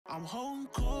I'm holding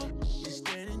court, it's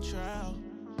standing trial.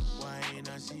 Why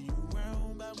ain't I see you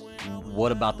round back when I was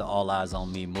What about the All Eyez on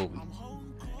Me movie?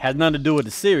 Has nothing to do with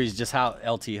the series, just how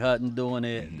LT Hutton doing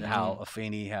it, how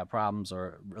Afeni had problems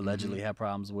or allegedly had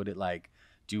problems with it. Like,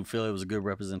 do you feel it was a good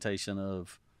representation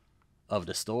of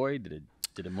the story? Did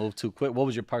it move too quick? What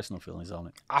was your personal feelings on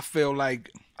it? I feel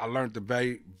like I learned a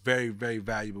very, very, very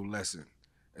valuable lesson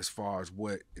as far as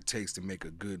what it takes to make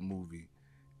a good movie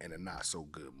and a not so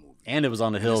good movie. And it was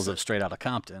on the heels of Straight Outta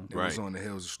Compton. It was on the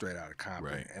heels of Straight Outta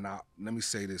Compton. Right. And let me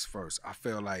say this first. I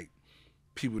feel like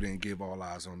people didn't give All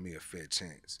Eyez on Me a fair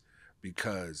chance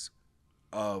because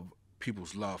of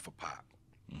people's love for Pac.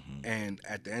 And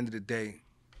at the end of the day,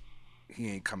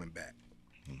 he ain't coming back.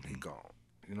 He gone.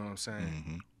 You know what I'm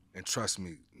saying? And trust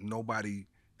me,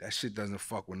 that shit doesn't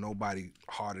fuck with nobody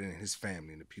harder than his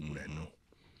family and the people that know him.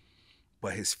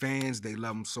 But his fans, they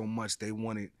love him so much, they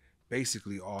wanted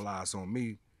basically All Eyez on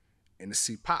Me and to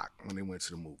see Pac when they went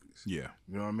to the movies. Yeah.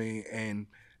 You know what I mean? And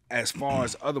as far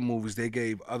as other movies, they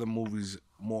gave other movies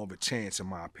more of a chance, in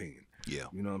my opinion. Yeah.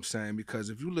 You know what I'm saying? Because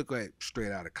if you look at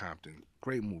Straight Outta Compton,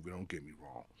 great movie, don't get me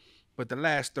wrong. But the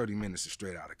last 30 minutes of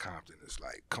Straight Outta Compton is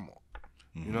like, come on.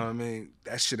 You know what I mean?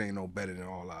 That shit ain't no better than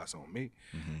All Eyez on Me.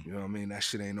 You know what I mean? That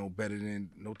shit ain't no better than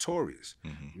Notorious.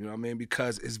 You know what I mean?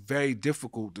 Because it's very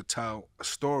difficult to tell a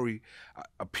story,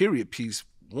 a period piece,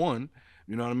 one,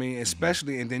 you know what I mean?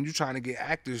 Especially, and then you're trying to get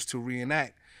actors to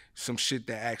reenact some shit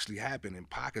that actually happened. And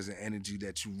Pac is an energy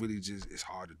that you really it's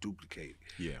hard to duplicate.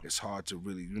 Yeah. It's hard to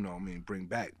really, you know what I mean, bring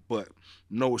back. But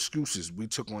no excuses. We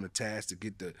took on the task to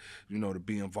get to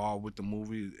be involved with the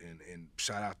movie, and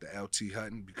shout out to LT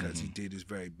Hutton because he did his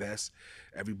very best.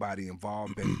 Everybody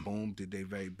involved, Betty Boom, did their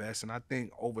very best. And I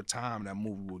think over time that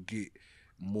movie will get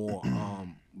more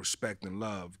respect and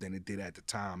love than it did at the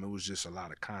time. It was just a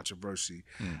lot of controversy.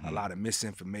 A lot of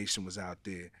misinformation was out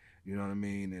there. You know what I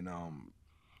mean? And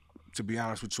to be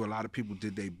honest with you, a lot of people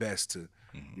did their best to,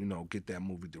 get that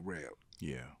movie derailed.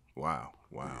 Yeah. Wow.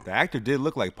 The actor did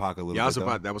look like Pac a little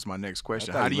bit. That was my next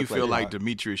question. I thought How he do you looked feel like like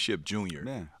Demetrius Shipp Jr.,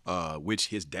 which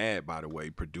his dad, by the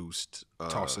way, produced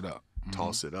Toss It Up.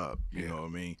 Toss It Up. You know what I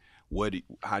mean?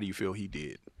 How do you feel he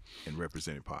did in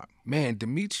representing Pac? Man,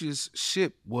 Demetrius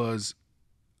Shipp was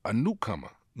a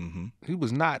newcomer. He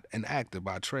was not an actor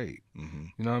by trade.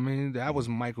 You know what I mean? That was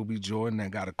Michael B. Jordan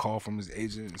that got a call from his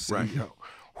agent and said, yo,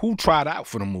 who tried out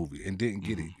for the movie and didn't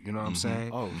get it? You know what I'm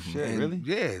saying? Oh, shit, and really?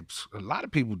 Yeah, a lot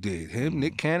of people did. Him,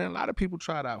 Nick Cannon, a lot of people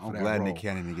tried out for that role. I'm glad Nick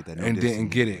Cannon didn't get that. And didn't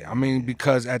get it. I mean,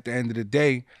 because at the end of the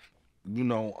day,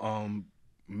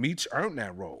 Meech earned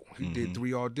that role. He did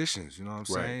 3 auditions, you know what I'm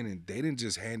saying? And they didn't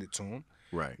just hand it to him.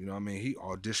 Right. You know what I mean? He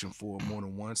auditioned for it more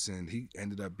than once, and he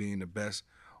ended up being the best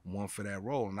one for that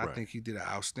role. And I think he did an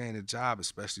outstanding job,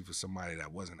 especially for somebody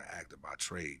that wasn't an actor by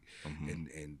trade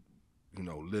and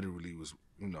literally was,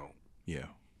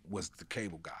 was the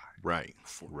cable guy. Right.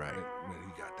 When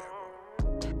he got that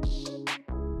role.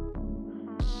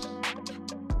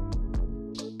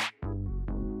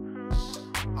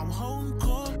 I'm holding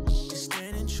court, it's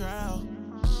standing trial.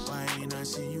 Why ain't I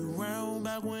see you round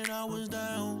back when I was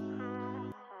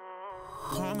down?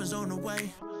 Karma's on the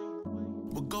way.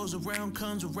 What goes around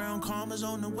comes around, karma's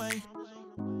on the way.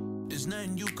 There's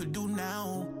nothing you could do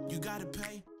now, you gotta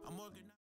pay.